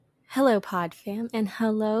Hello, Pod fam, and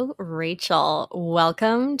hello, Rachel.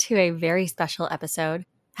 Welcome to a very special episode.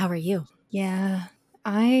 How are you? Yeah,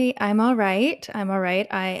 I'm all right. I'm all right.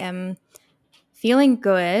 I am feeling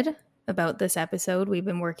good about this episode. We've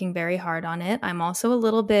been working very hard on it. I'm also a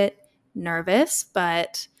little bit nervous,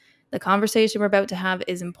 but the conversation we're about to have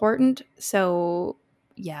is important. So,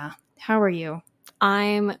 yeah. How are you?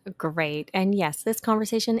 I'm great. And yes, this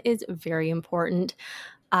conversation is very important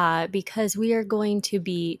because we are going to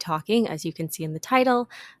be talking, as you can see in the title,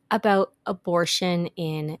 about abortion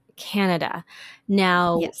in Canada.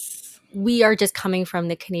 Now, Yes. we are just coming from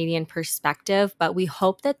the Canadian perspective, but we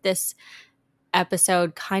hope that this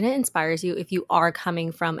episode kind of inspires you if you are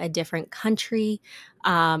coming from a different country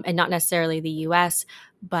and not necessarily the US,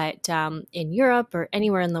 but in Europe or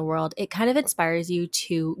anywhere in the world. It kind of inspires you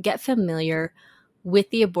to get familiar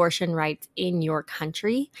with the abortion rights in your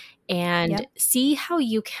country and Yep. see how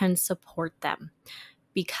you can support them. Mm-hmm.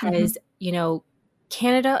 Because,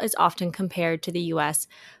 Canada is often compared to the US,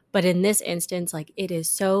 but in this instance, like it is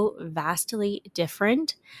so vastly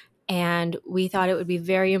different. And we thought it would be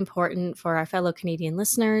very important for our fellow Canadian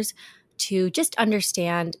listeners to just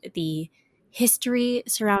understand the history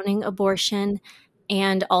surrounding abortion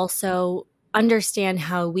and also understand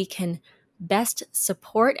how we can best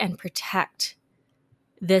support and protect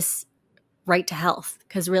this right to health,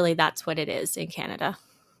 because really that's what it is in Canada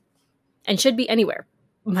and should be anywhere,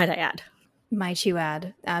 might I add. Might you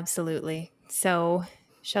add? Absolutely. So,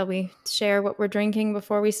 shall we share what we're drinking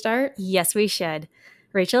before we start? Yes, we should.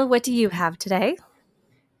 Rachel, what do you have today?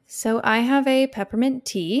 So, I have a peppermint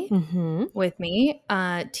tea Mm-hmm. with me.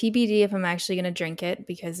 TBD if I'm actually going to drink it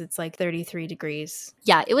because it's like 33 degrees.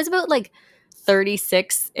 Yeah, it was about like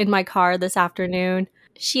 36 in my car this afternoon.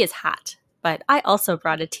 She is hot, but I also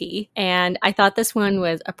brought a tea and I thought this one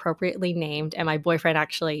was appropriately named. And my boyfriend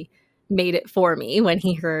actually made it for me when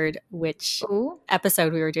he heard which Ooh.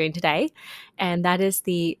 episode we were doing today. And that is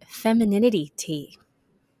the femininity tea.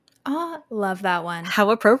 Ah, love that one. How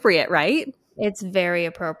appropriate, right? It's very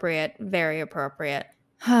appropriate. Very appropriate.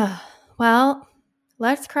 Well,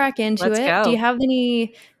 let's crack into Let's it. Do you go. have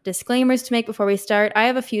any disclaimers to make before we start? I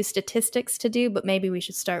have a few statistics to do, but maybe we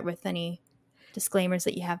should start with any disclaimers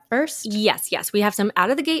that you have first. Yes. We have some out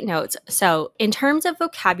of the gate notes. So, in terms of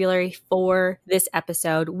vocabulary for this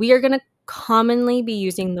episode, we are going to commonly be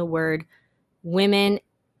using the word women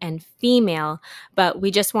and female, but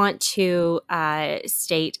we just want to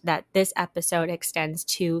state that this episode extends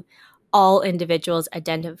to all individuals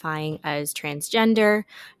identifying as transgender,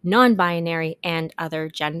 non binary, and other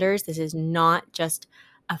genders. This is not just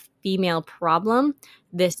a female problem.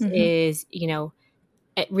 This Mm-hmm. is,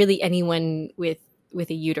 really anyone with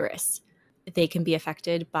a uterus. They can be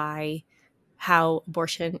affected by how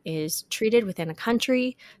abortion is treated within a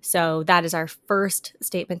country. So that is our first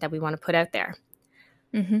statement that we want to put out there.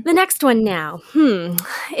 Mm-hmm. The next one now.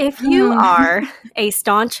 If you are a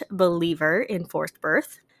staunch believer in forced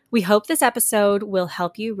birth, we hope this episode will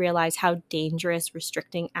help you realize how dangerous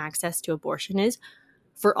restricting access to abortion is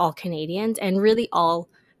for all Canadians and really all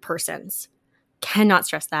persons. Cannot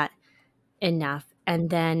stress that enough. And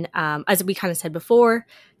then, as we kind of said before,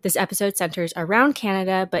 this episode centers around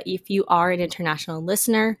Canada, but if you are an international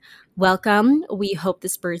listener, welcome. We hope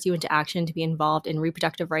this spurs you into action to be involved in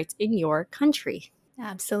reproductive rights in your country.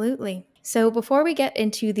 Absolutely. So, before we get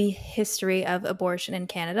into the history of abortion in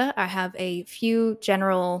Canada, I have a few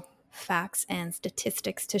general facts and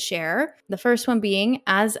statistics to share. The first one being,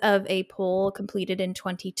 as of a poll completed in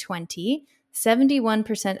 2020,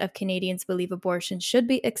 71% of Canadians believe abortion should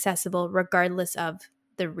be accessible regardless of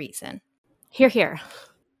the reason. Hear, hear.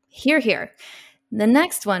 Hear, hear. The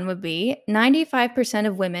next one would be 95%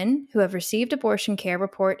 of women who have received abortion care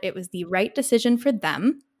report it was the right decision for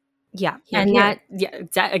them. Yeah. Hear, And hear.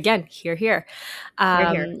 again, hear, hear. Hear,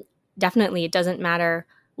 hear. Definitely, it doesn't matter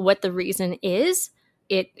what the reason is.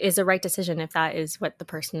 It is a right decision if that is what the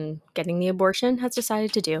person getting the abortion has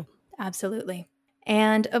decided to do. Absolutely.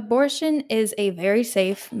 And abortion is a very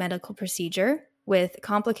safe medical procedure with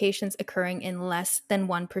complications occurring in less than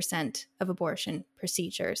 1% of abortion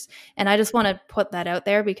procedures. And I just want to put that out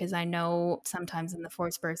there because I know sometimes in the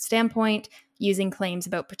forced birth standpoint, using claims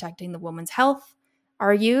about protecting the woman's health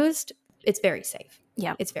are used. It's very safe.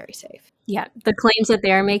 Yeah. It's very safe. Yeah. The claims that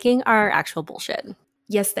they are making are actual bullshit.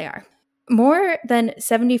 Yes, they are. More than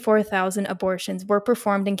 74,000 abortions were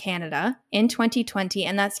performed in Canada in 2020,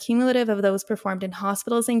 and that's cumulative of those performed in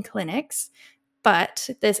hospitals and clinics. But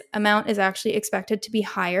this amount is actually expected to be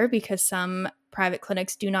higher because some private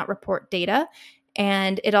clinics do not report data.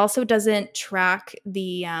 And it also doesn't track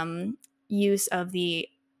the use of the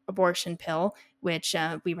abortion pill which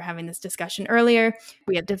we were having this discussion earlier.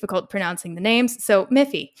 We have difficult pronouncing the names. So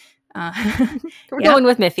Miffy. We're going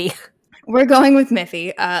with Miffy. We're going with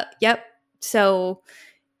Miffy. Yep. So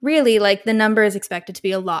really, like, the number is expected to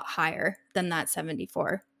be a lot higher than that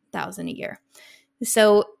 74,000 a year.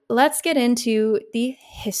 So let's get into the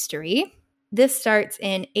history. This starts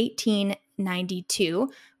in 1892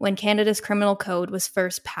 when Canada's criminal code was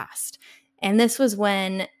first passed. And this was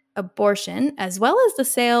when abortion, as well as the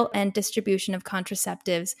sale and distribution of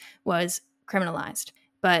contraceptives, was criminalized.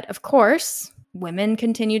 But of course, women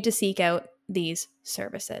continued to seek out these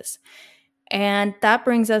services. And that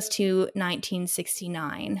brings us to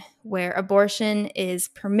 1969, where abortion is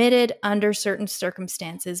permitted under certain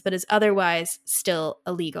circumstances, but is otherwise still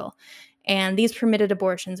illegal. And these permitted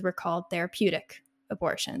abortions were called therapeutic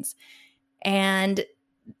abortions. And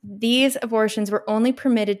these abortions were only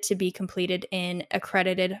permitted to be completed in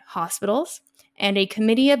accredited hospitals. And a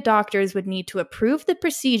committee of doctors would need to approve the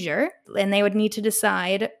procedure, and they would need to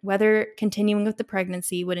decide whether continuing with the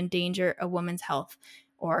pregnancy would endanger a woman's health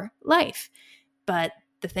or life. But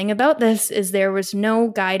the thing about this is there was no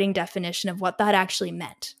guiding definition of what that actually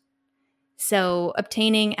meant. So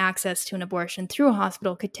obtaining access to an abortion through a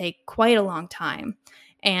hospital could take quite a long time.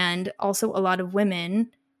 And also a lot of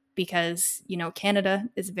women, because, Canada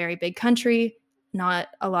is a very big country, not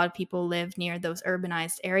a lot of people live near those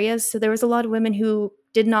urbanized areas. So there was a lot of women who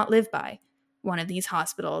did not live by one of these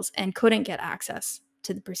hospitals and couldn't get access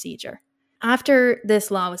to the procedure. After this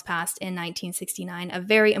law was passed in 1969, a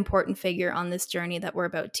very important figure on this journey that we're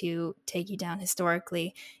about to take you down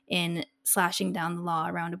historically in slashing down the law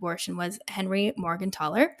around abortion was Henry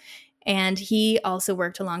Morgentaler. And he also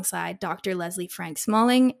worked alongside Dr. Leslie Frank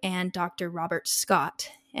Smalling and Dr. Robert Scott.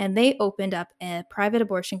 And they opened up a private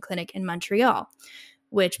abortion clinic in Montreal,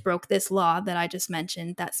 which broke this law that I just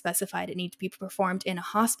mentioned that specified it needed to be performed in a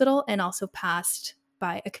hospital and also passed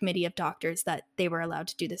by a committee of doctors that they were allowed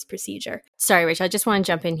to do this procedure. Sorry, Rachel, I just want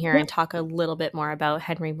to jump in here and talk a little bit more about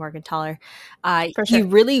Henry Morgentaler. For sure. He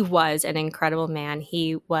really was an incredible man.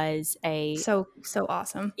 He was so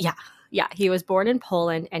awesome. Yeah, he was born in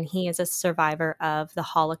Poland, and he is a survivor of the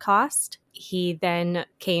Holocaust. He then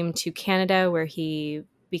came to Canada, where he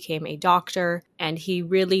became a doctor, and he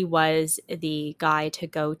really was the guy to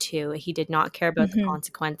go to. He did not care about the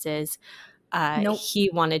consequences. Nope. He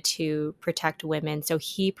wanted to protect women, so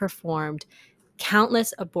he performed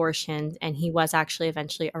countless abortions, and he was actually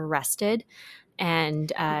eventually arrested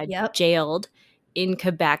and jailed in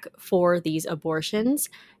Quebec for these abortions.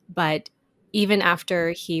 But even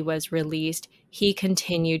after he was released, he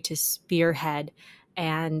continued to spearhead,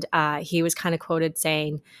 and he was kind of quoted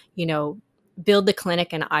saying, build the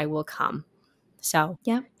clinic and I will come. So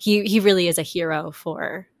he really is a hero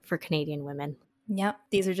for Canadian women. Yep.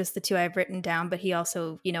 These are just the two I've written down, but he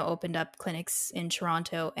also, opened up clinics in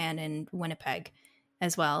Toronto and in Winnipeg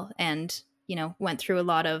as well. And, went through a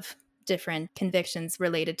lot of different convictions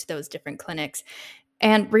related to those different clinics.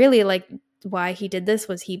 And really, why he did this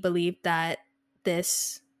was he believed that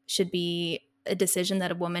this should be a decision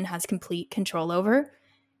that a woman has complete control over.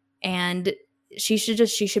 And she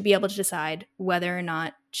should be able to decide whether or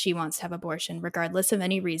not she wants to have abortion, regardless of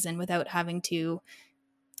any reason, without having to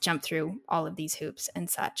jump through all of these hoops and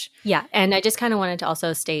such. Yeah. And I just kind of wanted to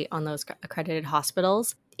also state on those accredited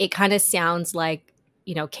hospitals, it kind of sounds like,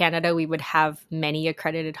 Canada, we would have many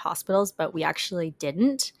accredited hospitals, but we actually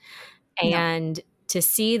didn't. And to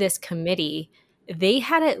see this committee, they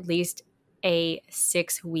had at least a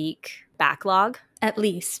 6-week backlog. At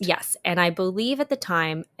least. Yes. And I believe at the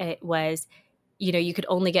time it was, you could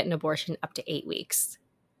only get an abortion up to 8 weeks.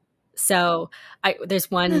 So there's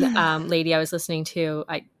one lady I was listening to,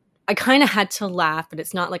 I kind of had to laugh, but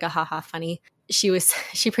it's not like a haha funny. She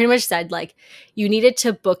pretty much said, you needed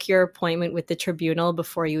to book your appointment with the tribunal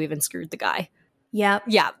before you even screwed the guy. Yeah.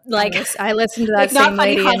 Yeah. I listened to that same not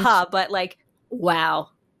funny, lady. Haha, but wow.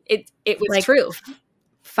 It was true.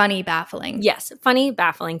 Funny, baffling. Yes. Funny,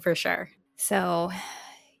 baffling for sure. So,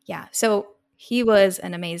 yeah. So he was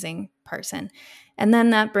an amazing person. And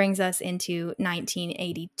then that brings us into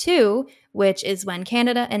 1982, which is when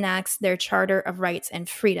Canada enacts their Charter of Rights and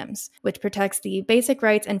Freedoms, which protects the basic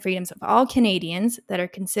rights and freedoms of all Canadians that are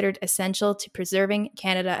considered essential to preserving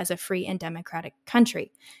Canada as a free and democratic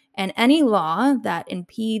country. And any law that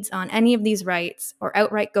impedes on any of these rights or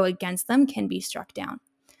outright go against them can be struck down.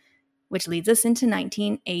 Which leads us into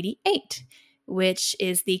 1988, which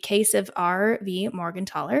is the case of R. V.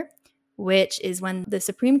 Morgentaler, which is when the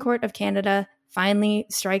Supreme Court of Canada finally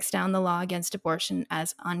strikes down the law against abortion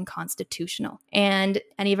as unconstitutional. And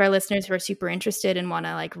any of our listeners who are super interested and want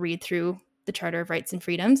to read through the Charter of Rights and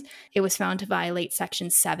Freedoms, it was found to violate Section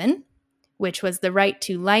 7, which was the right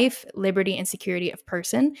to life, liberty, and security of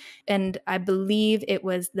person. And I believe it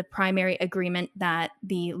was the primary agreement that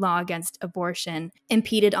the law against abortion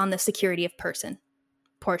impeded on the security of person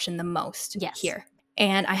portion the most Yes. here.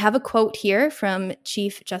 And I have a quote here from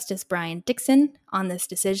Chief Justice Brian Dixon on this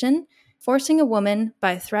decision. Forcing a woman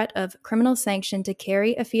by threat of criminal sanction to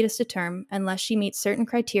carry a fetus to term unless she meets certain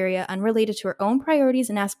criteria unrelated to her own priorities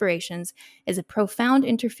and aspirations is a profound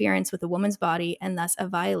interference with a woman's body and thus a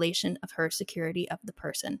violation of her security of the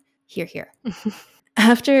person. Hear, hear.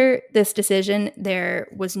 After this decision, there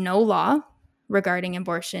was no law regarding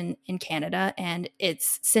abortion in Canada, and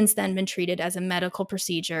it's since then been treated as a medical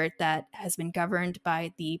procedure that has been governed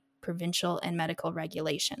by the provincial and medical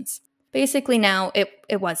regulations. Basically, now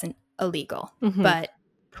it wasn't illegal, but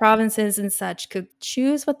provinces and such could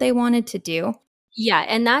choose what they wanted to do. Yeah,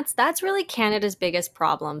 and that's really Canada's biggest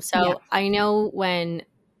problem. So Yeah. I know when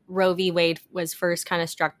Roe v. Wade was first kind of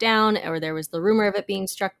struck down, or there was the rumor of it being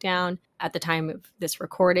struck down at the time of this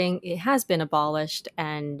recording, it has been abolished,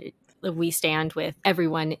 and we stand with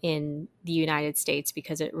everyone in the United States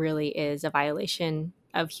because it really is a violation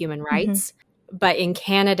of human rights. But in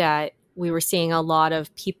Canada, we were seeing a lot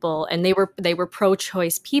of people, and they were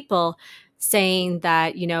pro-choice people, saying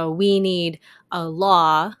that, you know, we need a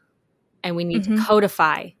law and we need to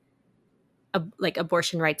codify like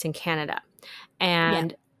abortion rights in Canada.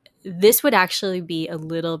 And this would actually be a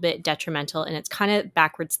little bit detrimental, and it's kind of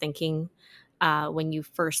backwards thinking when you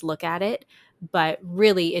first look at it. But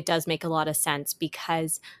really, it does make a lot of sense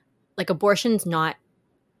because like abortion's not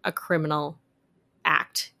a criminal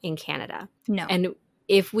act in Canada. No. And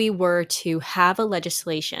if we were to have a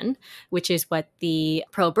legislation, which is what the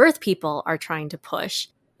pro-birth people are trying to push,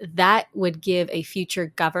 that would give a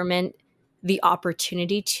future government the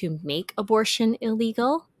opportunity to make abortion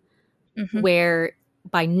illegal, where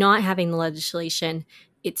by not having the legislation,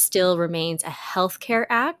 it still remains a healthcare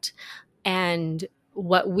act. And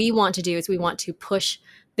what we want to do is we want to push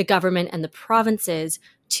the government and the provinces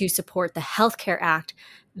to support the Healthcare Act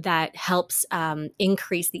that helps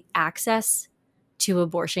increase the access to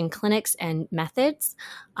abortion clinics and methods.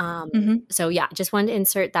 So yeah, just wanted to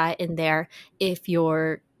insert that in there if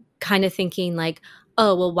you're kind of thinking like,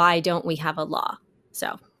 oh, well, why don't we have a law?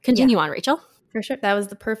 So continue on, Rachel. For sure. That was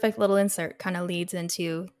the perfect little insert, kind of leads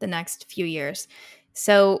into the next few years.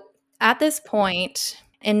 So at this point,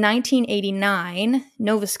 in 1989,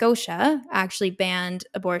 Nova Scotia actually banned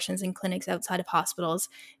abortions in clinics outside of hospitals.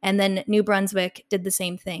 And then New Brunswick did the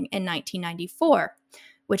same thing in 1994,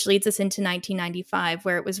 which leads us into 1995,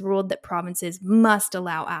 where it was ruled that provinces must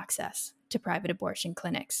allow access to private abortion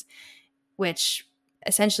clinics, which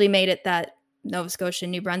essentially made it that Nova Scotia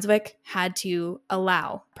and New Brunswick had to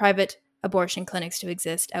allow private abortion clinics to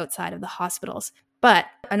exist outside of the hospitals. But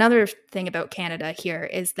another thing about Canada here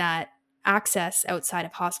is that access outside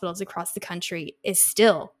of hospitals across the country is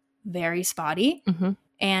still very spotty,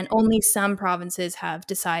 and only some provinces have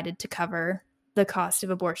decided to cover the cost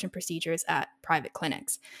of abortion procedures at private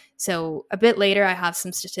clinics. So a bit later, I have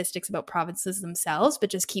some statistics about provinces themselves,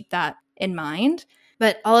 but just keep that in mind.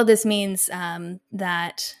 But all of this means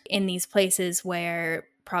that in these places where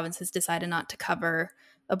provinces decided not to cover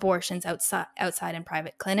abortions outside in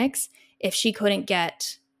private clinics, if she couldn't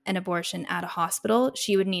get an abortion at a hospital,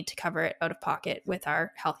 she would need to cover it out of pocket with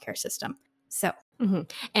our healthcare system. So,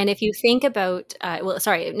 and if you think about,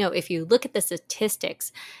 if you look at the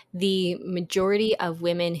statistics, the majority of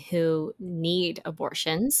women who need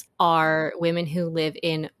abortions are women who live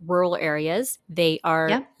in rural areas. They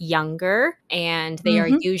are younger, and they are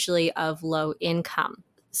usually of low income.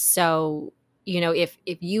 So, you know, if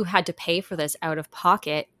you had to pay for this out of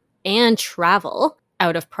pocket and travel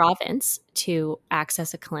out of province to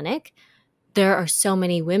access a clinic, there are so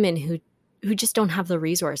many women who just don't have the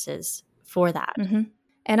resources for that.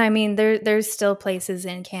 And I mean, there's still places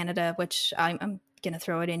in Canada, which I'm going to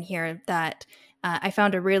throw it in here, that I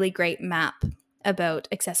found a really great map about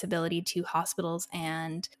accessibility to hospitals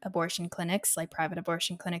and abortion clinics, like private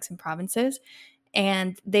abortion clinics in provinces.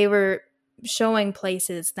 And they were showing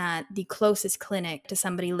places that the closest clinic to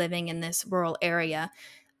somebody living in this rural area,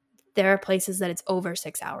 there are places that it's over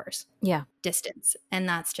 6 hours distance. And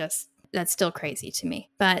that's still crazy to me.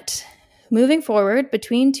 But moving forward,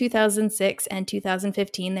 between 2006 and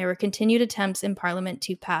 2015, there were continued attempts in Parliament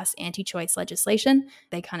to pass anti-choice legislation.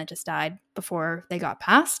 They kind of just died before they got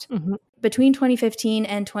passed. Between 2015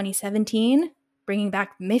 and 2017, bringing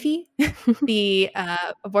back MIFI, the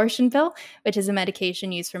abortion pill, which is a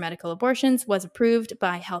medication used for medical abortions, was approved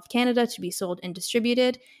by Health Canada to be sold and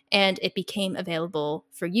distributed, and it became available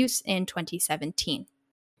for use in 2017.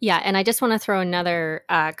 Yeah, and I just want to throw another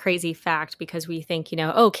crazy fact because we think,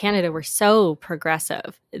 oh, Canada, we're so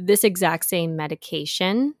progressive. This exact same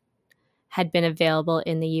medication had been available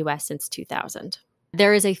in the US since 2000.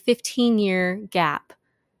 There is a 15-year gap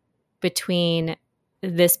between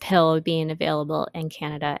this pill being available in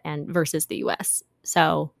Canada and versus the US.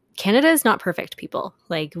 So Canada is not perfect, people.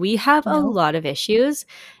 Like, we have a lot of issues,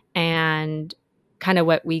 and kind of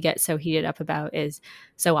what we get so heated up about is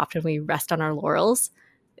so often we rest on our laurels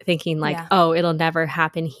thinking like, oh, it'll never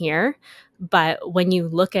happen here. But when you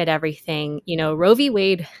look at everything, Roe v.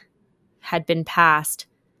 Wade had been passed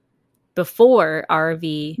before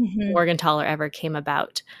RV Morgentaler ever came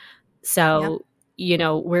about. So,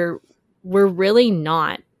 we're really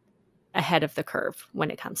not ahead of the curve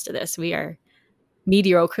when it comes to this. We are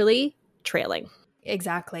mediocrely trailing.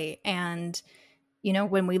 Exactly. And,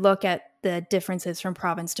 when we look at the differences from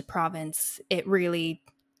province to province, it really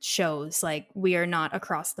shows like we are not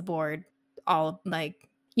across the board all like,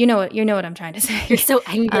 you know what I'm trying to say. You're so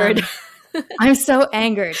angered. I'm so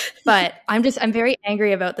angered, but I'm very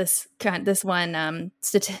angry about this one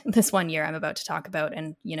this one year I'm about to talk about.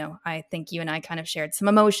 And, I think you and I kind of shared some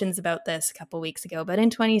emotions about this a couple weeks ago, but in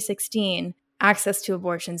 2016, access to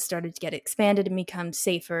abortion started to get expanded and become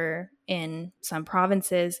safer in some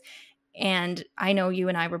provinces. And I know you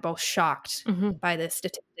and I were both shocked by this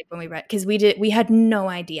statistic when we read, because we had no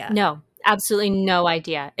idea. No, absolutely no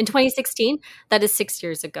idea. In 2016, that is 6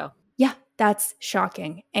 years ago. Yeah, that's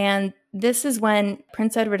shocking. And this is when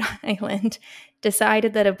Prince Edward Island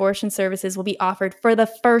decided that abortion services will be offered for the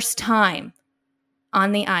first time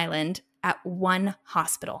on the island at one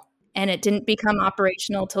hospital. And it didn't become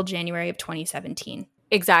operational till January of 2017.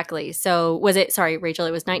 Exactly. So Rachel,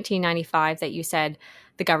 it was 1995 that you said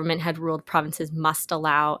the government had ruled provinces must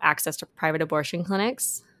allow access to private abortion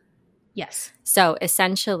clinics? Yes. So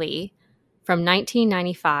essentially, from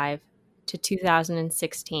 1995 to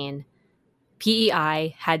 2016,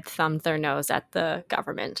 PEI had thumbed their nose at the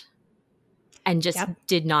government and just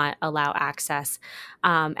did not allow access.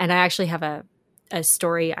 And I actually have a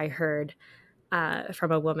story I heard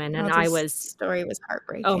from a woman, and story was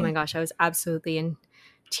heartbreaking. Oh my gosh, I was absolutely in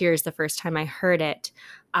tears the first time I heard it.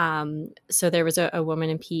 So there was a woman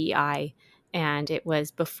in PEI, and it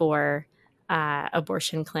was before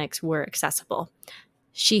abortion clinics were accessible.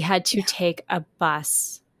 She had to take a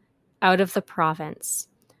bus out of the province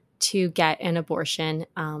to get an abortion.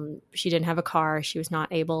 She didn't have a car. She was not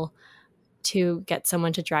able to get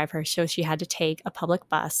someone to drive her, so she had to take a public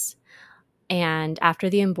bus. And after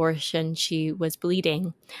the abortion, she was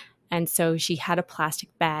bleeding. And so she had a plastic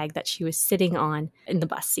bag that she was sitting on in the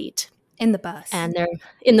bus seat. In the bus. And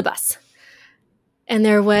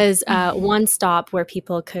there was one stop where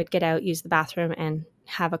people could get out, use the bathroom, and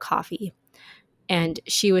have a coffee. And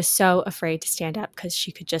she was so afraid to stand up because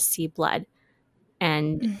she could just see blood.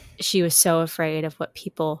 And she was so afraid of what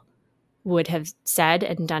people would have said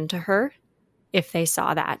and done to her if they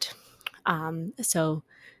saw that. So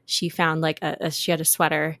she found she had a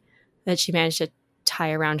sweater that she managed to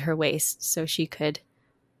tie around her waist so she could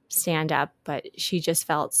stand up, but she just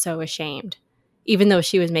felt so ashamed. Even though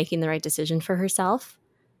she was making the right decision for herself,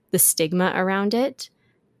 the stigma around it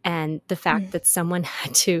and the fact that someone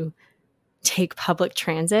had to take public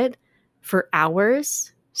transit for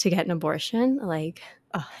hours to get an abortion,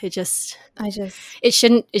 it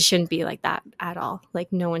shouldn't be like that at all.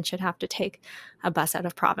 Like, no one should have to take a bus out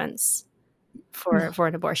of province for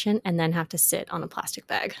an abortion and then have to sit on a plastic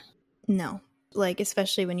bag. No.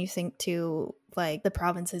 Especially when you think to the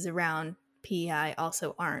provinces around PEI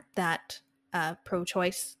also aren't that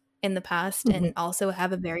pro-choice in the past and also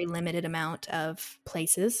have a very limited amount of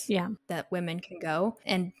places that women can go,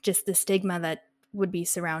 and just the stigma that would be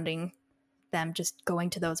surrounding them just going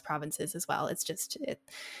to those provinces as well. It's just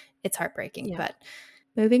it's heartbreaking. But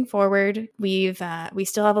moving forward, we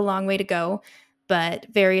still have a long way to go. But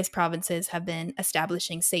various provinces have been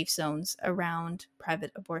establishing safe zones around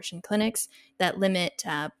private abortion clinics that limit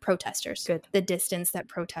protesters, the distance that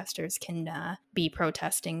protesters can be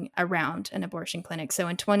protesting around an abortion clinic. So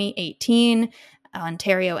in 2018,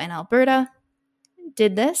 Ontario and Alberta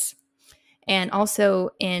did this. And also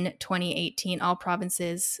in 2018, all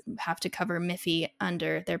provinces have to cover MIFI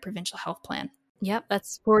under their provincial health plan. Yep,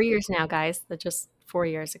 that's 4 years now, guys. That's just 4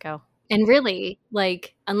 years ago. And really,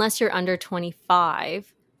 unless you're under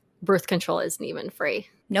 25, birth control isn't even free.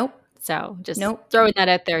 Nope. So just throwing that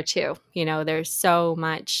out there too. There's so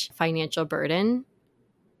much financial burden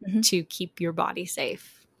to keep your body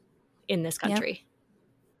safe in this country.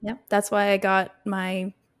 Yep. That's why I got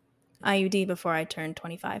my IUD before I turned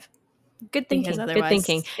 25. Good thinking. Because otherwise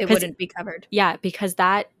it wouldn't be covered. Yeah, because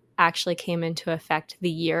that actually came into effect the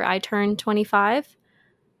year I turned 25.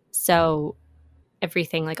 So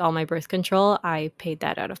everything, like all my birth control, I paid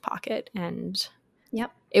that out of pocket. And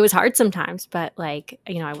Yep. it was hard sometimes, but like,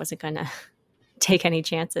 I wasn't going to take any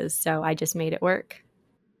chances. So I just made it work.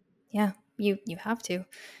 Yeah, you have to.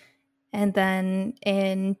 And then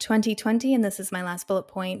in 2020, and this is my last bullet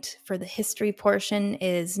point for the history portion,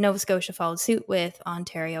 is Nova Scotia followed suit with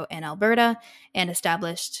Ontario and Alberta and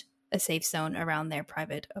established a safe zone around their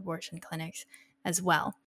private abortion clinics as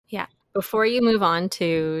well. Yeah. Before you move on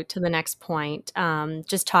to the next point,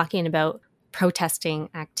 just talking about protesting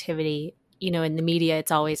activity, in the media,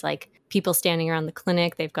 it's always like people standing around the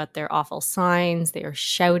clinic, they've got their awful signs, they are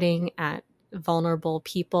shouting at vulnerable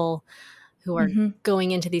people who are going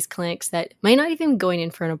into these clinics that might not even be going in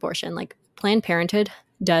for an abortion. Like Planned Parenthood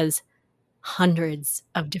does hundreds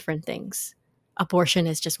of different things. Abortion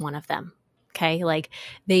is just one of them. Okay. Like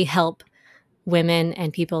they help women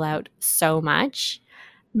and people out so much.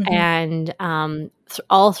 And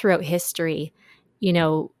all throughout history,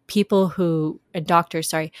 people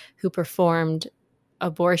doctors, who performed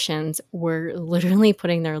abortions were literally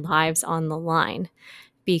putting their lives on the line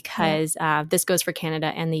because this goes for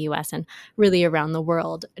Canada and the US and really around the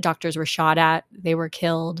world. Doctors were shot at, they were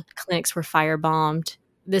killed, clinics were firebombed.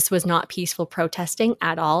 This was not peaceful protesting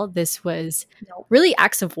at all. This was really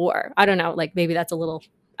acts of war. I don't know, like maybe that's I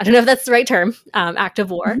don't know if that's the right term, act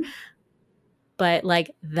of war. But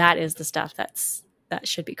like that is the stuff that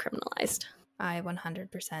should be criminalized. I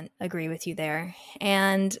 100% agree with you there.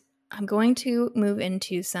 And I'm going to move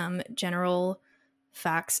into some general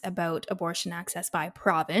facts about abortion access by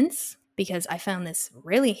province because I found this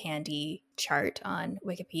really handy chart on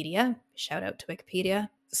Wikipedia. Shout out to Wikipedia.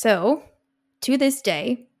 So, to this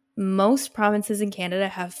day, most provinces in Canada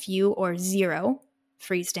have few or zero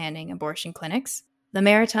freestanding abortion clinics. The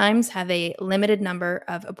Maritimes have a limited number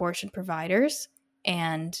of abortion providers.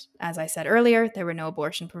 And as I said earlier, there were no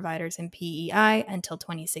abortion providers in PEI until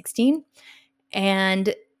 2016.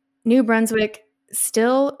 And New Brunswick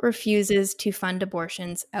still refuses to fund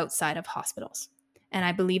abortions outside of hospitals. And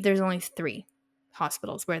I believe there's only 3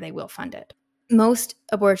 hospitals where they will fund it. Most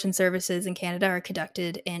abortion services in Canada are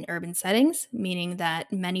conducted in urban settings, meaning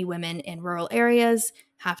that many women in rural areas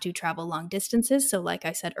have to travel long distances. So like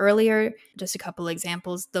I said earlier, just a couple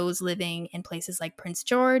examples, those living in places like Prince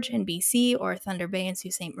George in BC or Thunder Bay and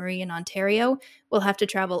Sault Ste. Marie in Ontario will have to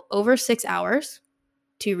travel over 6 hours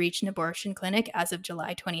to reach an abortion clinic as of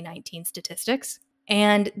July 2019 statistics.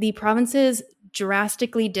 And the provinces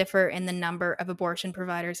drastically differ in the number of abortion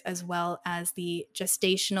providers as well as the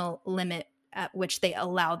gestational limit at which they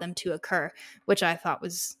allow them to occur, which I thought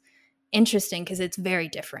was interesting because it's very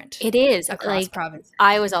different. It is across provinces.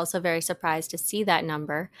 I was also very surprised to see that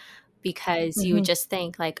number because you would just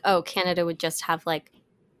think like, oh, Canada would just have like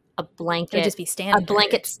a blanket, it would just be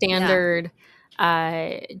standard,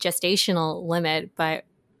 gestational limit, but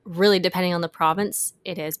really depending on the province,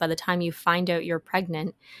 it is. By the time you find out you're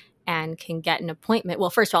pregnant and can get an appointment, well,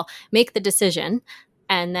 first of all, make the decision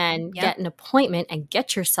and then get an appointment and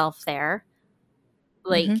get yourself there.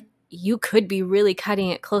 Like you could be really cutting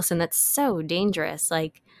it close, and that's so dangerous.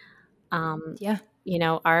 Like,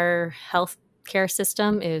 our healthcare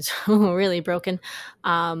system is really broken,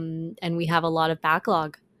 and we have a lot of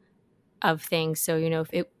backlog of things. So,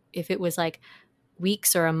 if it was like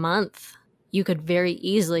weeks or a month, you could very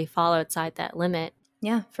easily fall outside that limit.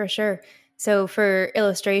 Yeah, for sure. So, for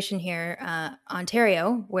illustration here,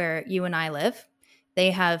 Ontario, where you and I live, they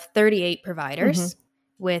have 38 providers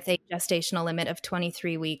with a gestational limit of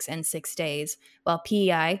 23 weeks and 6 days, while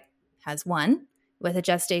PEI has 1 with a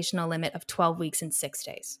gestational limit of 12 weeks and 6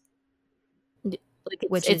 days. Like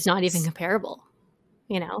it's not even comparable,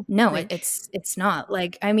 No, like, it's not.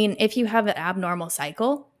 Like, I mean, if you have an abnormal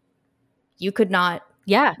cycle, you could not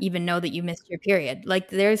even know that you missed your period. Like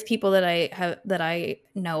there's people that I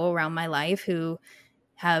know around my life who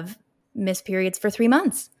have missed periods for 3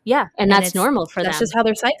 months. Yeah, and that's normal for them. That's just how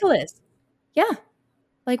their cycle is. Yeah.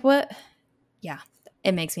 Like what? Yeah.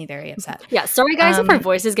 It makes me very upset. Yeah. Sorry guys if our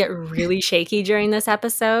voices get really shaky during this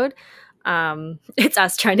episode. It's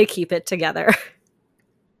us trying to keep it together.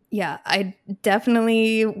 Yeah, I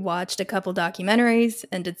definitely watched a couple documentaries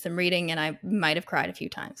and did some reading, and I might have cried a few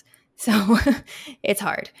times. So it's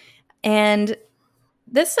hard. And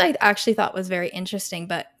this I actually thought was very interesting,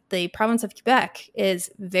 but the province of Quebec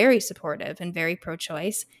is very supportive and very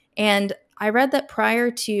pro-choice. And I read that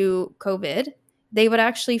prior to COVID, they would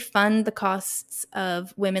actually fund the costs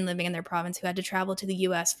of women living in their province who had to travel to the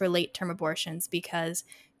US for late-term abortions because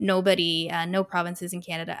no provinces in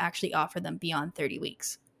Canada actually offer them beyond 30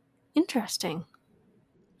 weeks. Interesting.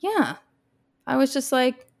 Yeah. I was just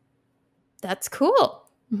like, That's cool.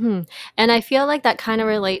 Mhm. And I feel like that kind of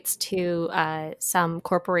relates to some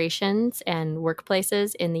corporations and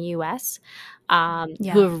workplaces in the US who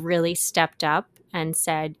Yeah. have really stepped up and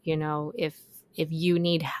said, if you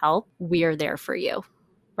need help, we are there for you,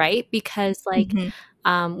 right? Because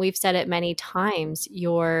Hmm. we've said it many times,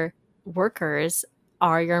 your workers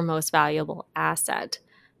are your most valuable asset.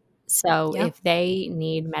 So Yeah. if they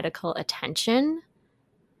need medical attention,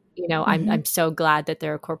 Hmm. I'm so glad that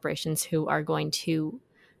there are corporations who are going to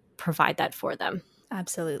provide that for them.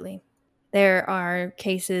 Absolutely. There are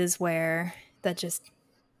cases where that just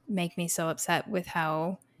make me so upset with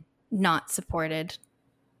how not supported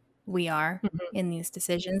we are Mhm. in these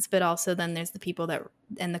decisions, but also then there's the people that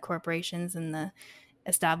and the corporations and the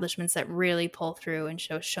establishments that really pull through and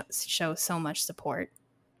show so much support,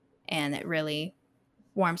 and it really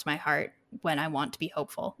warms my heart when I want to be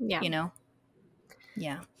hopeful, Yeah. you know?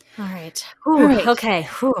 Yeah. All right. All Whew, right. okay.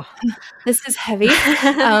 Whew. This is heavy.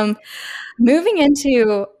 Um, moving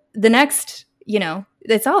into the next,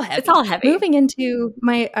 it's all It's heavy. all heavy. Moving into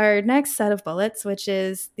our next set of bullets, which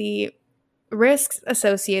is the risks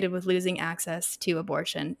associated with losing access to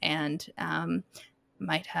abortion, and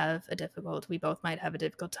we both might have a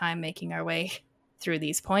difficult time making our way through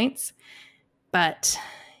these points. But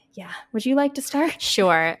yeah, would you like to start?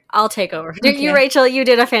 Sure. I'll take over. You, Okay. Rachel, you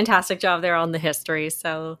did a fantastic job there on the history.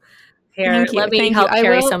 So here, Thank let you. me Thank you. help I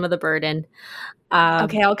carry will. some of the burden. Um,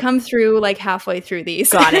 Okay, I'll come through like halfway through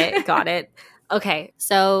these. got it. Got it. Okay.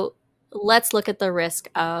 So let's look at the risk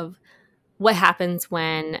of what happens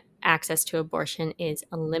when access to abortion is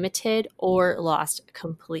unlimited or lost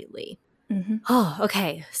completely. Hmm. Oh,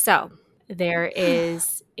 okay. So there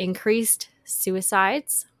is increased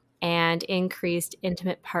suicides and increased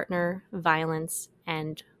intimate partner violence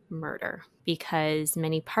and murder because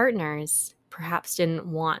many partners perhaps didn't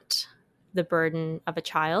want the burden of a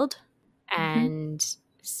child, Hmm. and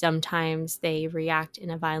sometimes they react in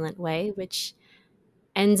a violent way, which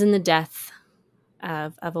ends in the death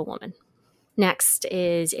of a woman. Next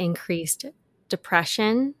is increased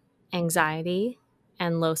depression, anxiety,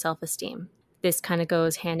 and low self esteem. This kind of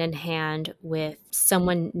goes hand in hand with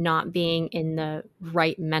someone not being in the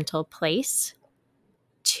right mental place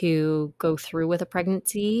to go through with a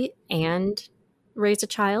pregnancy and raise a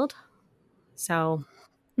child. So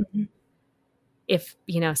Hmm. if,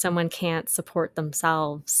 someone can't support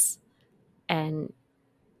themselves and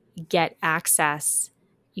get access,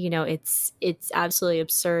 it's absolutely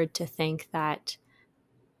absurd to think that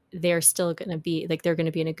they're still going to be like they're going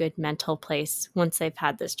to be in a good mental place once they've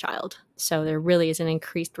had this child. So there really is an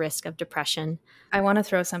increased risk of depression. I want to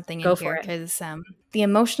throw something in Go for here it. because the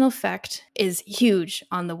emotional effect is huge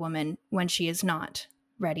on the woman when she is not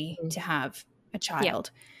ready Mhm. to have a Yeah.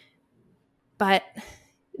 child. But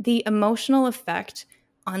the emotional effect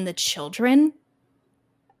on the children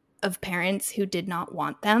of parents who did not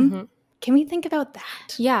want them, Hmm. can we think about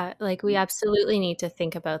that? Yeah, like we absolutely need to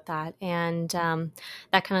think about that. And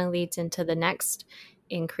that kind of leads into the next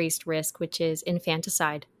increased risk, which is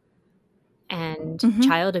infanticide and Hmm.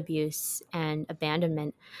 child abuse and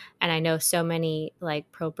abandonment. And I know so many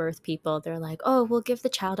like pro birth people, they're like, oh, we'll give the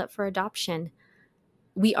child up for adoption.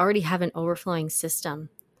 We already have an overflowing system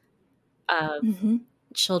of Hmm.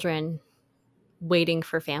 children waiting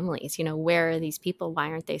for families. Where are these people? Why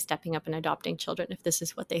aren't they stepping up and adopting children if this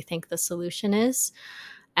is what they think the solution is?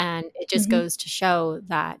 And it just Hmm. goes to show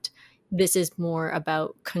that this is more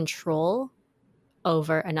about control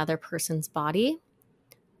over another person's body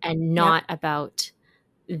and Yep. not about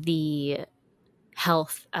the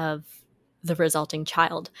health of the resulting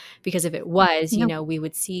child. Because if it was, No. we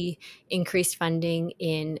would see increased funding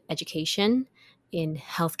in education, in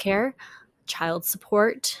healthcare, child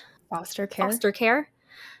support, Foster care. foster care,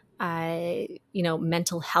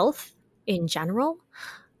 mental health in general.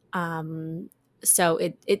 Um, so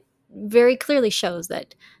it very clearly shows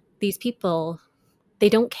that these people, they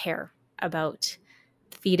don't care about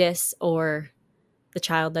the fetus or the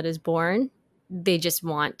child that is born. They just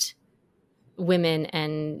want women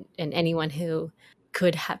and anyone who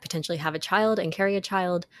could potentially have a child and carry a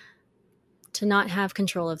child to not have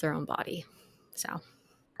control of their own body. So,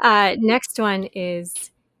 next one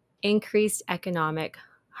is increased economic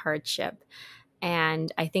hardship.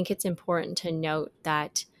 And I think it's important to note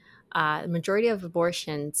that the majority of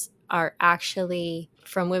abortions are actually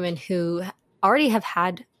from women who already have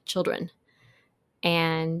had children,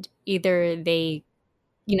 and either they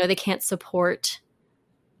can't support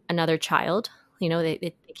another child,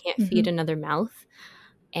 they can't feed Hmm. another mouth,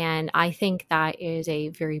 And I think that is a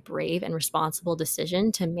very brave and responsible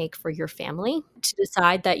decision to make for your family, to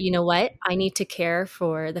decide that, you know what, I need to care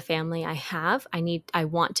for the family I have. I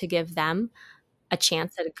want to give them a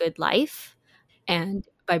chance at a good life. And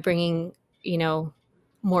by bringing, you know,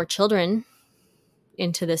 more children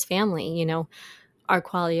into this family, you know, our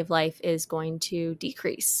quality of life is going to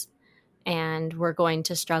decrease and we're going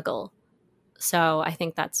to struggle. So I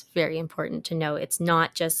think that's very important to know. It's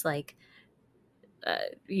not just like,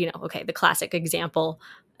 you know, okay, the classic example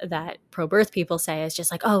that pro birth people say is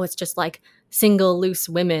just like, oh, it's just like single loose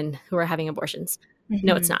women who are having abortions.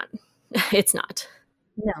 No, it's Mm-hmm. not. It's not.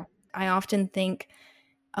 No. I often think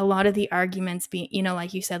a lot of the arguments being, you know,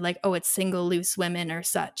 like you said, like, oh, it's single loose women or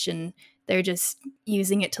such, and they're just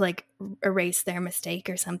using it to like erase their mistake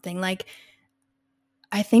or something. Like,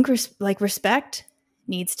 I think respect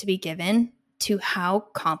needs to be given to how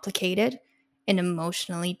complicated and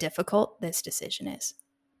emotionally difficult this decision is.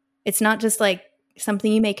 It's not just like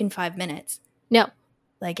something you make in 5 minutes. No.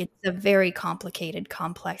 Like, it's a very complicated,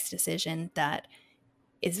 complex decision that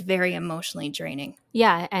is very emotionally draining.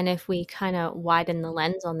 Yeah. And if we kind of widen the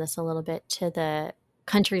lens on this a little bit to the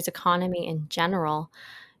country's economy in general,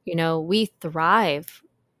 you know, we thrive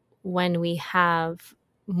when we have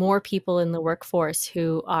more people in the workforce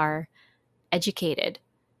who are educated,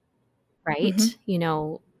 right? Mm-hmm. You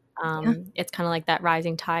know, Yeah. it's kind of like that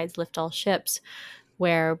rising tides lift all ships,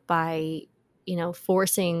 where by, you know,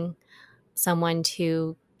 forcing someone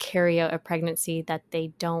to carry out a pregnancy that they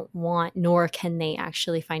don't want, nor can they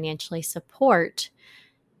actually financially support,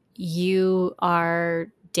 you are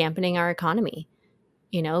dampening our economy,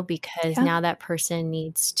 you know, because Yeah. now that person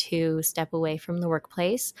needs to step away from the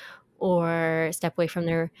workplace or step away from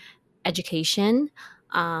their education.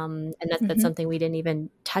 And that's Mm-hmm. something we didn't even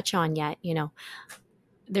touch on yet. You know,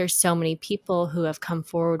 there's so many people who have come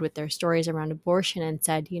forward with their stories around abortion and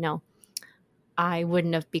said, you know, I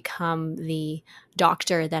wouldn't have become the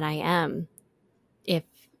doctor that I am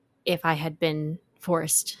if I had been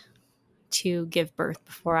forced to give birth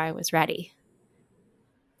before I was ready,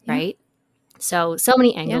 Yeah. right? So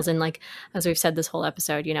many Yeah. angles, and like as we've said this whole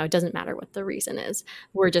episode, you know, it doesn't matter what the reason is.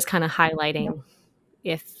 We're just kind of Yep. highlighting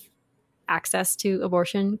if access to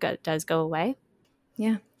abortion does go away.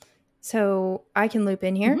 Yeah. So I can loop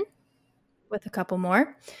in here Mm-hmm. with a couple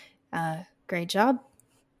more. Great job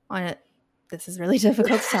on it. This is really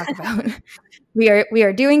difficult to talk about. We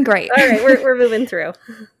are doing great. All right, we're moving through.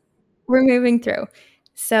 We're moving through.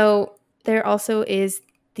 So there also is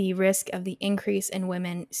the risk of the increase in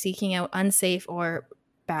women seeking out unsafe or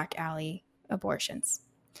back alley abortions.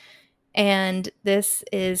 And this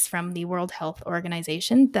is from the World Health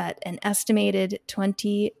Organization that an estimated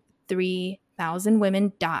 23,000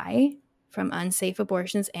 women die from unsafe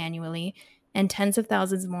abortions annually, and tens of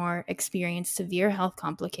thousands more experience severe health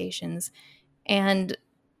complications. And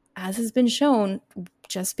as has been shown,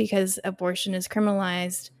 just because abortion is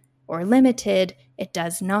criminalized or limited, it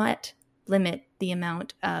does not limit the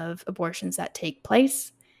amount of abortions that take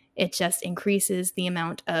place. It just increases the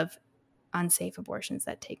amount of unsafe abortions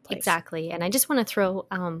that take place. Exactly. And I just want to throw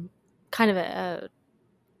kind of an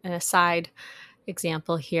aside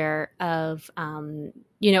example here of,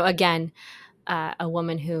 you know, again, a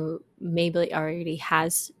woman who maybe already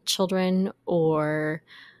has children or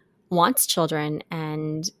wants children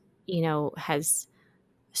and, you know, has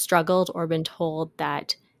struggled or been told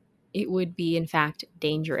that it would be, in fact,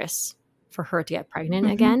 dangerous for her to get pregnant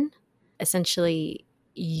Mm-hmm. again. Essentially,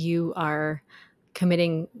 you are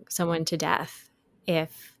committing someone to death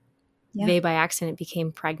if they by accident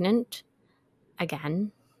became pregnant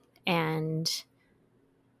again and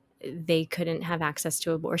they couldn't have access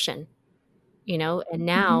to abortion, you know, and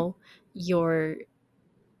now you're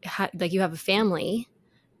like, you have a family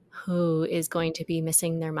who is going to be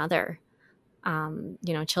missing their mother. You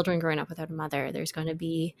know, children growing up without a mother, there's going to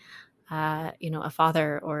be, you know, a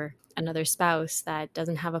father or another spouse that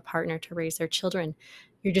doesn't have a partner to raise their children.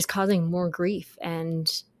 You're just causing more grief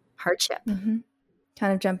and hardship. Mm-hmm.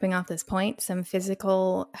 Kind of jumping off this point, some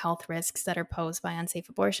physical health risks that are posed by unsafe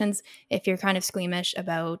abortions. If you're kind of squeamish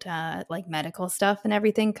about like medical stuff and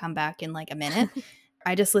everything, come back in like a minute.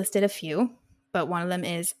 I just listed a few, but one of them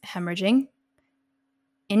is hemorrhaging,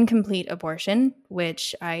 incomplete abortion,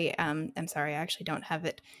 which I'm sorry, I actually don't have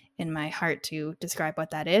it in my heart to describe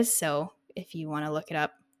what that is. So if you want to look it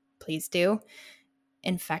up, please do.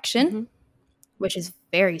 Infection, Mm-hmm. which is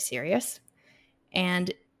very serious,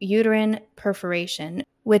 and uterine perforation,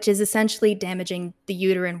 which is essentially damaging the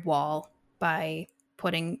uterine wall by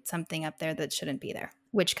putting something up there that shouldn't be there,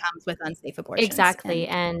 which comes with unsafe abortions. Exactly.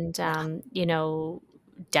 And, you know,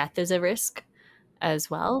 death is a risk as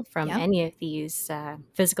well from Yep. any of these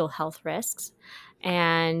physical health risks.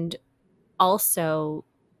 And also,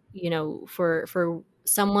 for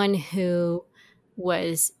someone who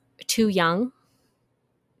was too young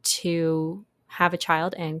to have a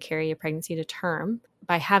child and carry a pregnancy to term,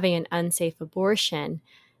 by having an unsafe abortion,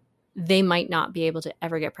 they might not be able to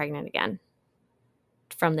ever get pregnant again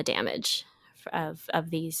from the damage of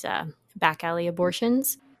these back alley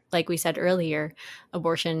abortions. Like we said earlier,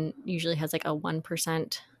 abortion usually has like a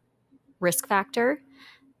 1% risk factor.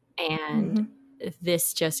 And Mm-hmm.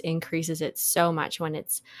 this just increases it so much when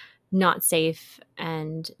it's not safe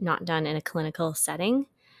and not done in a clinical setting.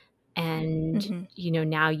 And, Mm-hmm.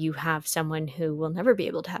 now you have someone who will never be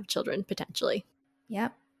able to have children potentially.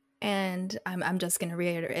 Yep. And I'm just going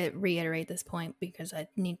to reiterate this point because I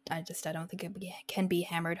don't think it can be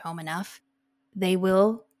hammered home enough. They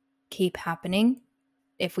will keep happening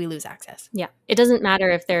if we lose access. Yeah. It doesn't matter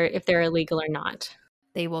if they're illegal or not.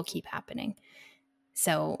 They will keep happening.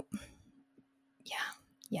 So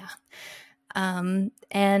yeah.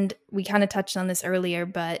 And we kind of touched on this earlier,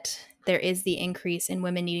 but there is the increase in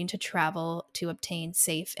women needing to travel to obtain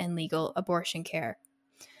safe and legal abortion care.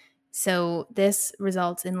 So this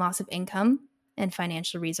results in loss of income and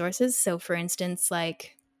financial resources. So for instance,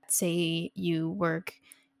 like say you work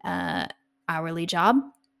hourly job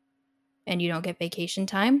and you don't get vacation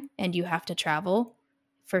time and you have to travel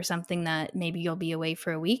for something that maybe you'll be away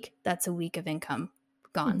for a week, that's a week of income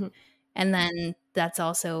gone. Mm-hmm. And then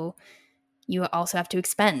you also have to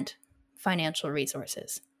expend financial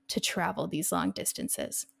resources to travel these long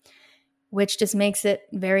distances, which just makes it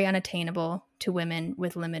very unattainable to women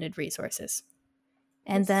with limited resources.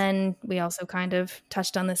 And then we also kind of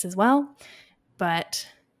touched on this as well, but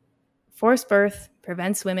forced birth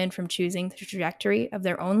prevents women from choosing the trajectory of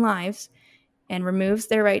their own lives and removes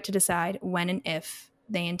their right to decide when and if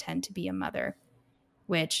they intend to be a mother,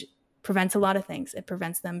 which prevents a lot of things. It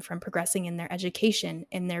prevents them from progressing in their education,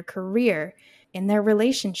 in their career, in their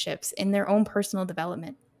relationships, in their own personal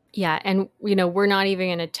development. Yeah. And, we're not even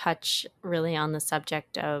going to touch really on the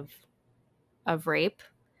subject of rape,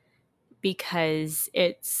 because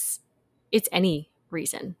it's any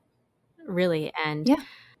reason, really. And Yeah.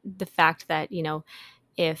 the fact that,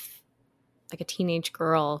 if like a teenage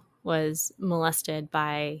girl was molested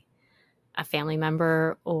by a family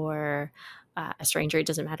member or a stranger, it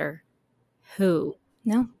doesn't matter who,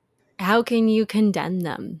 No. how can you condemn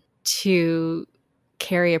them to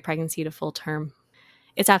carry a pregnancy to full term?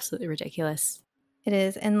 It's absolutely ridiculous. It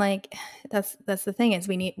is. And like that's the thing is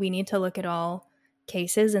we need to look at all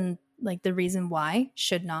cases, and like the reason why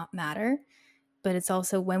should not matter. But it's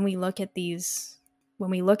also when we look at this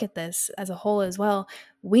as a whole as well,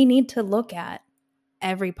 we need to look at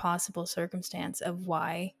every possible circumstance of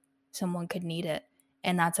why someone could need it.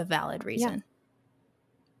 And that's a valid reason. Yeah.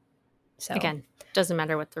 So Again, doesn't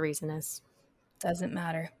matter what the reason is. doesn't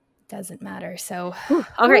matter. So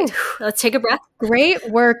all right, let's take a breath. Great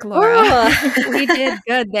work, Laura. We did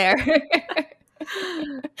good there.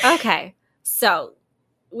 Okay. So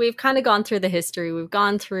we've kind of gone through the history. We've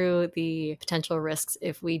gone through the potential risks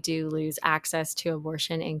if we do lose access to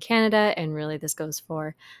abortion in Canada. And really, this goes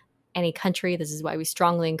for any country. This is why we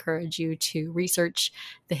strongly encourage you to research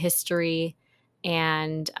the history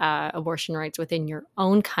and abortion rights within your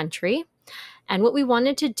own country. And what we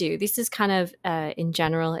wanted to do, this is kind of in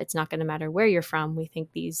general, it's not going to matter where you're from. We think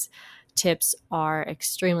these tips are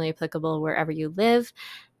extremely applicable wherever you live.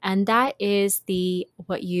 And that is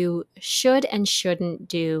what you should and shouldn't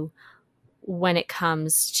do when it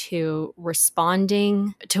comes to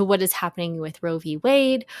responding to what is happening with Roe v.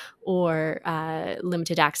 Wade or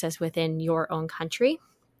limited access within your own country.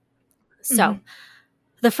 So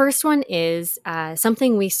the first one is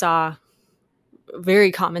something we saw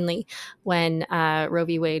very commonly when Roe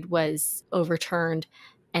v. Wade was overturned,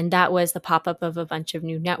 and that was the pop-up of a bunch of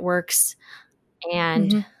new networks.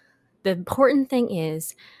 And the important thing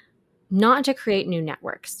is not to create new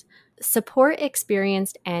networks. Support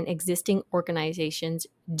experienced and existing organizations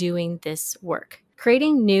doing this work.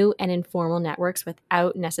 Creating new and informal networks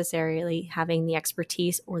without necessarily having the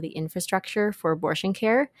expertise or the infrastructure for abortion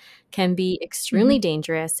care can be extremely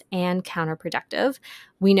dangerous and counterproductive.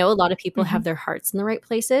 We know a lot of people have their hearts in the right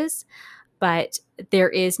places, but there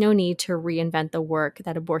is no need to reinvent the work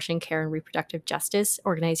that abortion care and reproductive justice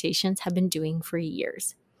organizations have been doing for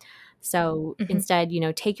years. So instead,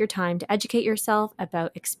 take your time to educate yourself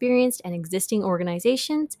about experienced and existing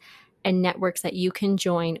organizations and networks that you can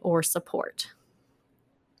join or support.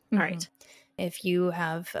 All right. If you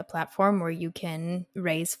have a platform where you can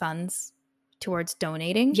raise funds towards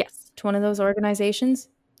donating Yes. to one of those organizations,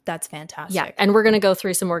 that's fantastic. Yeah, and we're going to go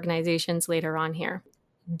through some organizations later on here.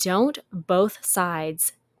 Don't both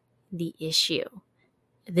sides the issue.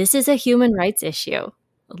 This is a human rights issue.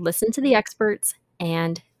 Listen to the experts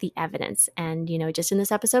and the evidence. And, just in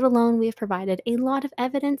this episode alone, we have provided a lot of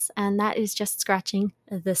evidence, and that is just scratching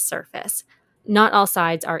the surface. Not all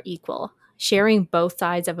sides are equal. Sharing both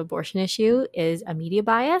sides of abortion issue is a media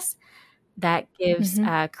bias that gives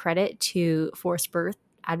credit to forced birth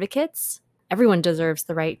advocates. Everyone deserves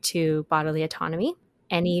the right to bodily autonomy.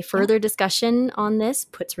 Any further discussion on this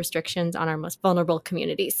puts restrictions on our most vulnerable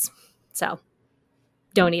communities. So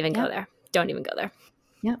don't even go there. Don't even go there.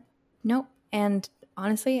 Yep. Nope. And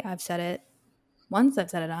honestly, I've said it once, I've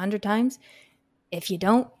said it 100 times. If you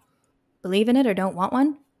don't believe in it or don't want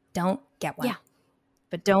one, don't get one. Yeah.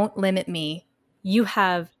 But don't limit me. You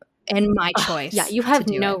have and my choice. Yeah, you have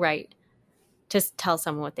no right to tell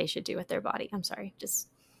someone what they should do with their body. I'm sorry. Just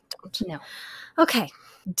don't. No. Okay.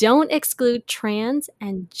 Don't exclude trans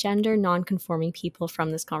and gender nonconforming people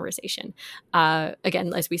from this conversation.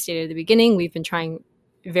 Again, as we stated at the beginning, we've been trying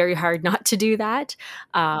very hard not to do that.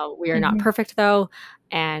 We are not perfect, though,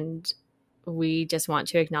 and we just want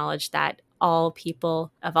to acknowledge that all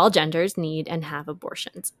people of all genders need and have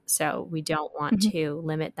abortions. So we don't want to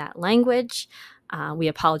limit that language. We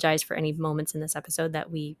apologize for any moments in this episode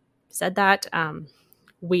that we said that.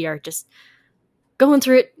 We are just going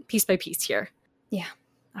through it piece by piece here. Yeah.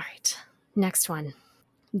 All right. Next one.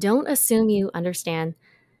 Don't assume you understand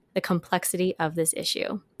the complexity of this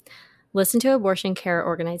issue. Listen to abortion care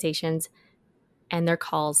organizations and their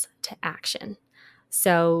calls to action.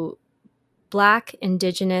 So Black,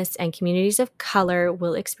 Indigenous, and communities of color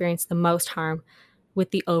will experience the most harm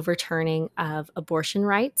with the overturning of abortion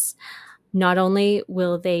rights. Not only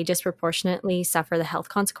will they disproportionately suffer the health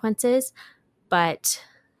consequences, but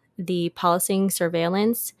the policing,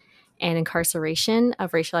 surveillance, and incarceration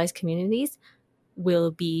of racialized communities will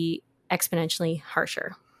be exponentially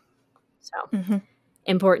harsher. So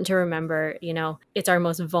important to remember, it's our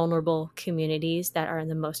most vulnerable communities that are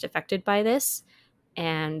the most affected by this.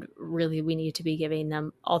 And really, we need to be giving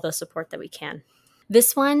them all the support that we can.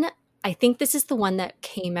 This one, I think this is the one that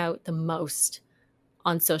came out the most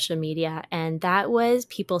on social media. And that was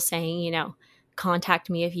people saying, contact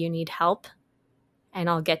me if you need help and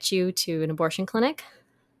I'll get you to an abortion clinic.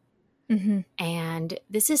 And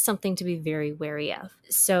this is something to be very wary of.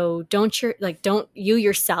 So don't you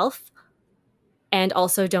yourself, and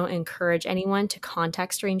also don't encourage anyone to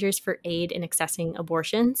contact strangers for aid in accessing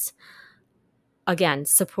abortions. Again,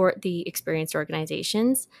 support the experienced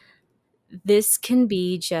organizations. This can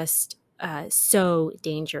be just so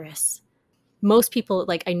dangerous. Most people,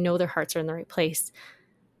 I know their hearts are in the right place,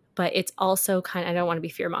 but it's also I don't want to be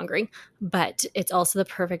fear-mongering, but it's also the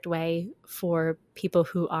perfect way for people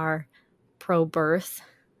who are pro-birth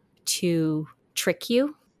to trick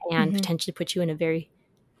you and potentially put you in a very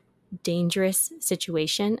dangerous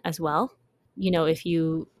situation as well. If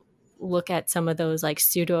you look at some of those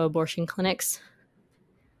pseudo-abortion clinics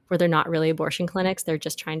where they're not really abortion clinics, they're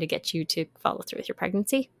just trying to get you to follow through with your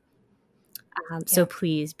pregnancy. So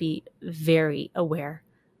please be very aware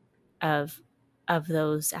of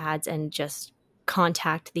those ads and just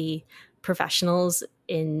contact the professionals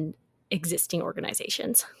in existing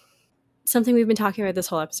organizations. Something we've been talking about this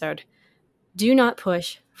whole episode. Do not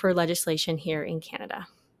push for legislation here in Canada.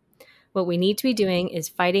 What we need to be doing is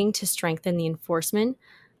fighting to strengthen the enforcement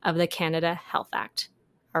of the Canada Health Act.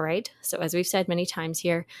 All right? So as we've said many times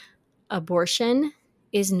here, abortion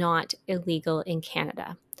is not illegal in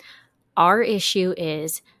Canada. Our issue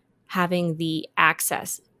is having the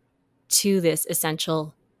access to this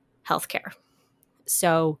essential healthcare.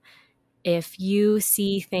 So if you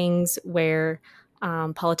see things where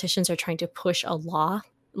politicians are trying to push a law,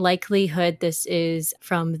 likelihood this is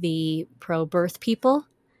from the pro-birth people,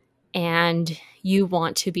 and you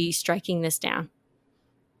want to be striking this down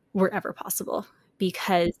wherever possible.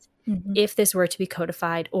 Because if this were to be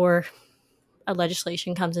codified or a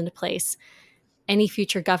legislation comes into place, any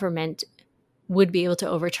future government would be able to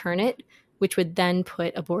overturn it, which would then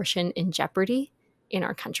put abortion in jeopardy in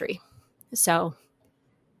our country. So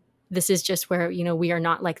this is just where, we are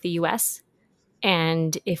not like the US.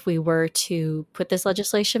 And if we were to put this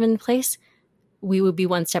legislation in place, we would be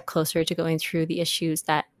one step closer to going through the issues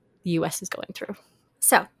that the US is going through.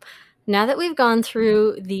 So now that we've gone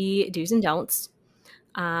through the do's and don'ts,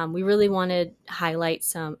 we really want to highlight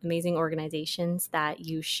some amazing organizations that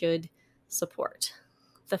you should support.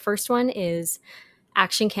 The first one is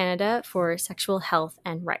Action Canada for Sexual Health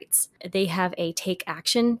and Rights. They have a Take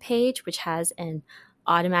Action page, which has an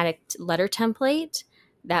automatic letter template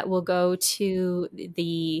that will go to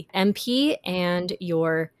the MP and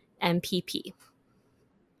your MPP.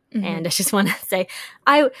 Mhm. And I just want to say,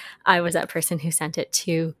 I was that person who sent it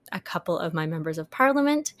to a couple of my members of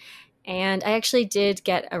parliament, and I actually did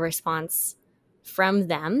get a response from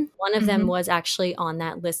them. One of them Mhm. was actually on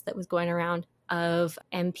that list that was going around of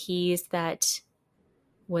MPs that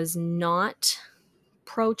was not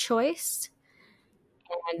pro-choice.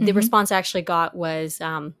 And the Mhm. response I actually got was,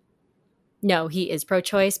 no, he is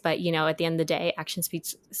pro-choice, but at the end of the day, actions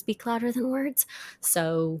speak louder than words.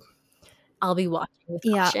 So I'll be watching with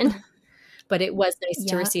Yeah. caution. But it was nice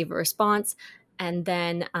to Yeah. receive a response. And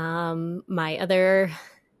then my other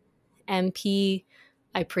MP,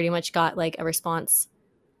 I pretty much got like a response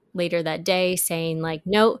later that day saying like,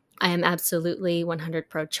 no, I am absolutely 100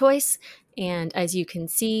 pro-choice. And as you can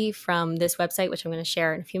see from this website, which I'm going to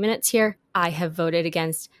share in a few minutes here, I have voted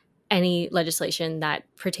against any legislation that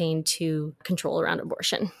pertained to control around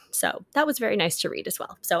abortion. So that was very nice to read as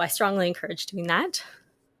well. So I strongly encourage doing that.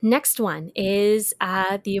 Next one is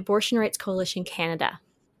the Abortion Rights Coalition Canada.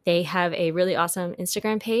 They have a really awesome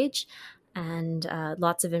Instagram page and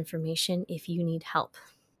lots of information if you need help.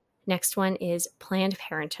 Next one is Planned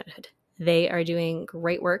Parenthood. They are doing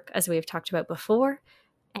great work, as we have talked about before,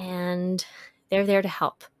 and they're there to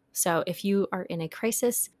help. So if you are in a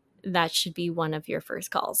crisis, that should be one of your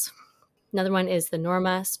first calls. Another one is the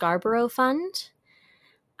Norma Scarborough Fund,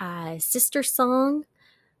 Sister Song,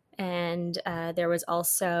 and there was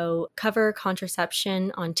also Cover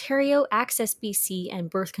Contraception Ontario, Access BC,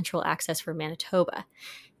 and Birth Control Access for Manitoba.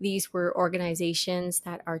 These were organizations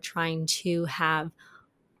that are trying to have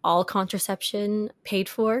all contraception paid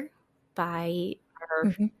for by our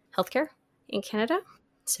Mhm. healthcare in Canada.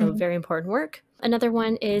 So, Mhm. very important work. Another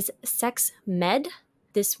one is Sex Med.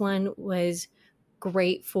 This one was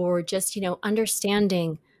great for just,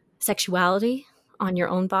 understanding sexuality on your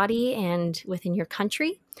own body and within your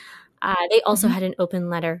country. They also Mhm. had an open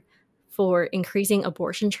letter for increasing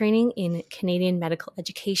abortion training in Canadian medical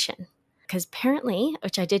education. Because apparently,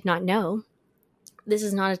 which I did not know, this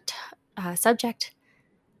is not a subject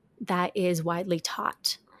that is widely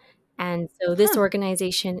taught. And so this Huh.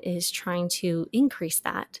 organization is trying to increase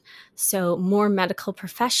that so more medical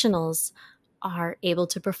professionals are able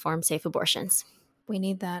to perform safe abortions. We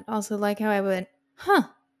need that. Also, like how I went, huh?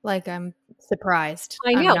 Like I'm surprised.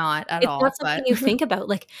 I I'm know. not at It's not all, something but you think about.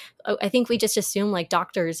 Like, I think we just assume like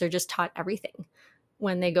doctors are just taught everything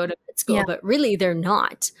when they go to med school, yeah, but really they're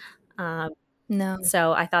not. Um, no.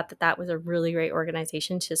 so I thought that that was a really great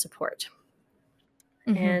organization to support.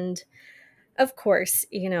 Mhm. And of course,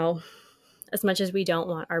 as much as we don't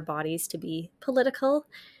want our bodies to be political,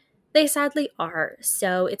 they sadly are.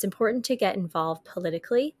 So it's important to get involved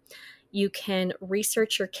politically. You can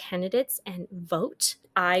research your candidates and vote.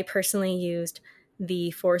 I personally used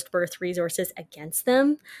the forced birth resources against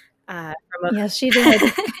them. From Yes, she did.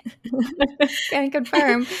 Can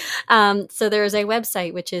confirm. so there is a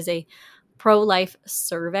website which is a pro-life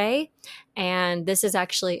survey, and this is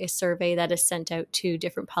actually a survey that is sent out to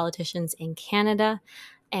different politicians in Canada,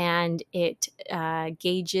 and it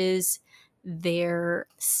gauges their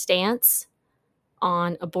stance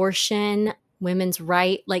on abortion, women's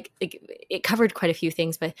right. Like it covered quite a few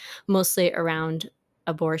things, but mostly around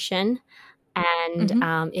abortion. And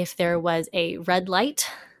Mhm. if there was a red light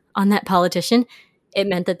on that politician, it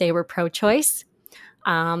meant that they were pro-choice.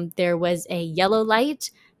 There was a yellow light,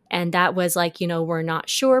 and that was like, we're not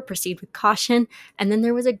sure, proceed with caution. And then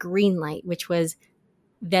there was a green light, which was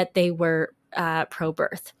that they were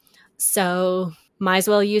pro-birth. So might as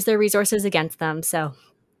well use their resources against them. So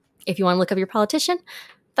if you want to look up your politician,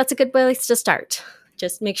 that's a good place to start.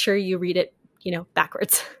 Just make sure you read it,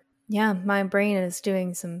 backwards. Yeah, my brain is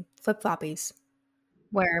doing some flip floppies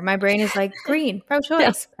where my brain is like green, pro No,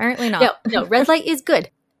 choice. Apparently no, not. no, red light is good.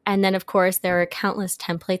 And then, of course, there are countless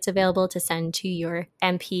templates available to send to your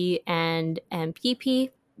MP and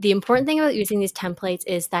MPP. The important thing about using these templates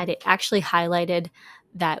is that it actually highlighted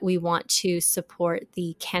that we want to support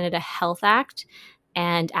the Canada Health Act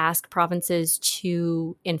and ask provinces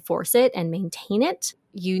to enforce it and maintain it.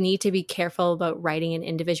 You need to be careful about writing an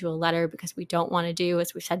individual letter because we don't want to do,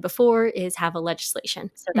 as we've said before, is have a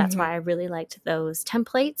legislation. So that's Mhm. why I really liked those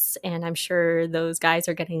templates. And I'm sure those guys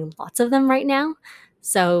are getting lots of them right now.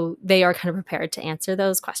 So they are kind of prepared to answer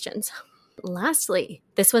those questions. Lastly,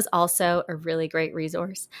 this was also a really great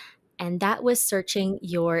resource, and that was searching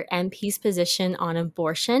your MP's position on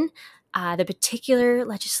abortion. The particular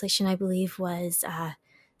legislation, I believe, was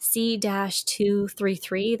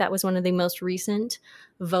C-233. That was one of the most recent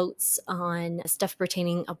votes on stuff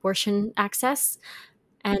pertaining abortion access.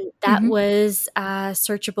 And that Mhm. was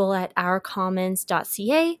searchable at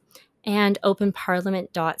ourcommons.ca. and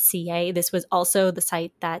openparliament.ca. This was also the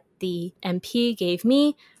site that the MP gave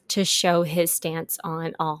me to show his stance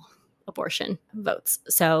on all abortion votes.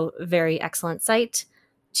 So, very excellent site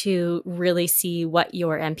to really see what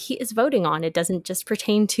your MP is voting on. It doesn't just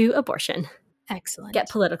pertain to abortion. Excellent. Get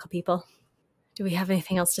political, people. Do we have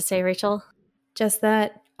anything else to say, Rachel? Just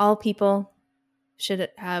that all people should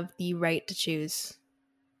have the right to choose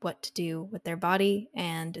what to do with their body,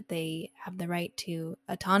 and they have the right to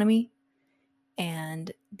autonomy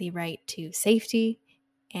and the right to safety,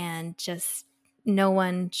 and just no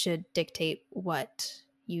one should dictate what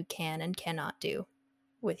you can and cannot do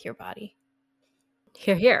with your body.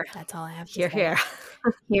 Hear, hear. That's all I have to Hear, say. hear.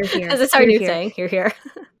 Hear, hear. As it's our new saying, hear, hear.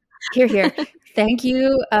 Hear, hear. Thank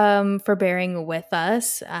you for bearing with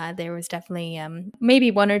us. There was definitely maybe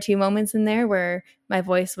one or two moments in there where my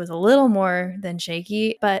voice was a little more than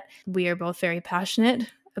shaky, but we are both very passionate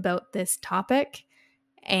about this topic,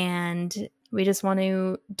 and we just want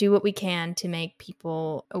to do what we can to make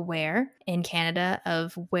people aware in Canada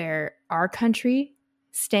of where our country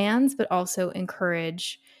stands, but also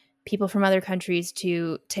encourage people from other countries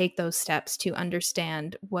to take those steps to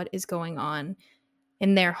understand what is going on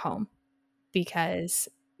in their home, because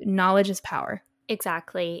knowledge is power.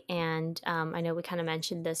 Exactly. And I know we kind of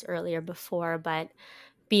mentioned this earlier before, but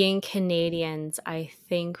being Canadians, I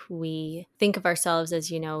think we think of ourselves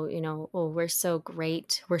as, oh, we're so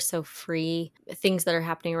great, we're so free. Things that are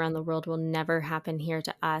happening around the world will never happen here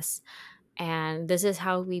to us. And this is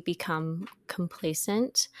how we become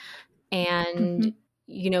complacent. And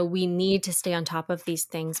we need to stay on top of these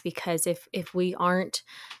things, because if we aren't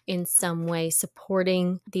in some way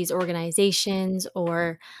supporting these organizations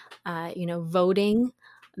or voting,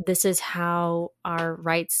 this is how our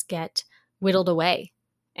rights get whittled away,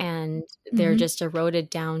 and they're just eroded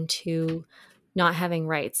down to not having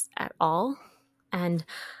rights at all. And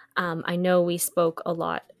I know we spoke a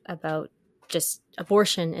lot about just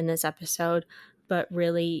abortion in this episode, but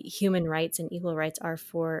really human rights and equal rights are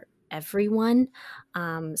for everyone.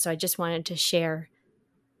 So I just wanted to share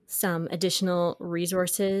some additional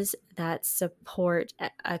resources that support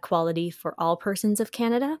equality for all persons of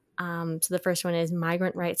Canada. So the first one is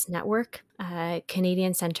Migrant Rights Network,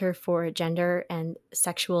 Canadian Centre for Gender and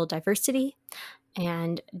Sexual Diversity,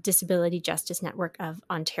 and Disability Justice Network of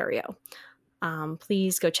Ontario.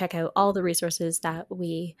 Please go check out all the resources that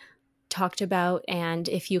we talked about. And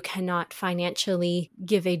if you cannot financially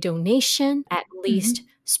give a donation, at least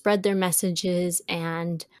spread their messages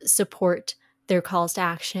and support their calls to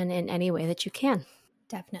action in any way that you can.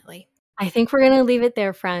 Definitely. I think we're going to leave it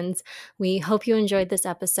there, friends. We hope you enjoyed this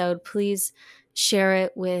episode. Please share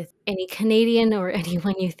it with any Canadian or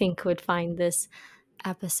anyone you think would find this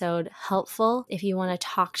episode helpful. If you want to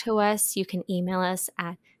talk to us, you can email us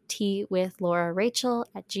at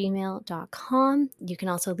teawithlaurarachel@gmail.com. You can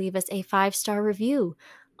also leave us a 5-star review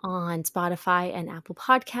on Spotify and Apple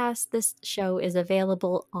Podcasts. This show is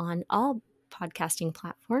available on all podcasting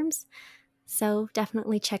platforms, so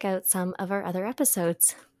definitely check out some of our other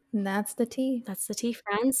episodes. That's the tea. That's the tea,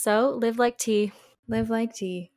 friends. So live like tea. Live like tea.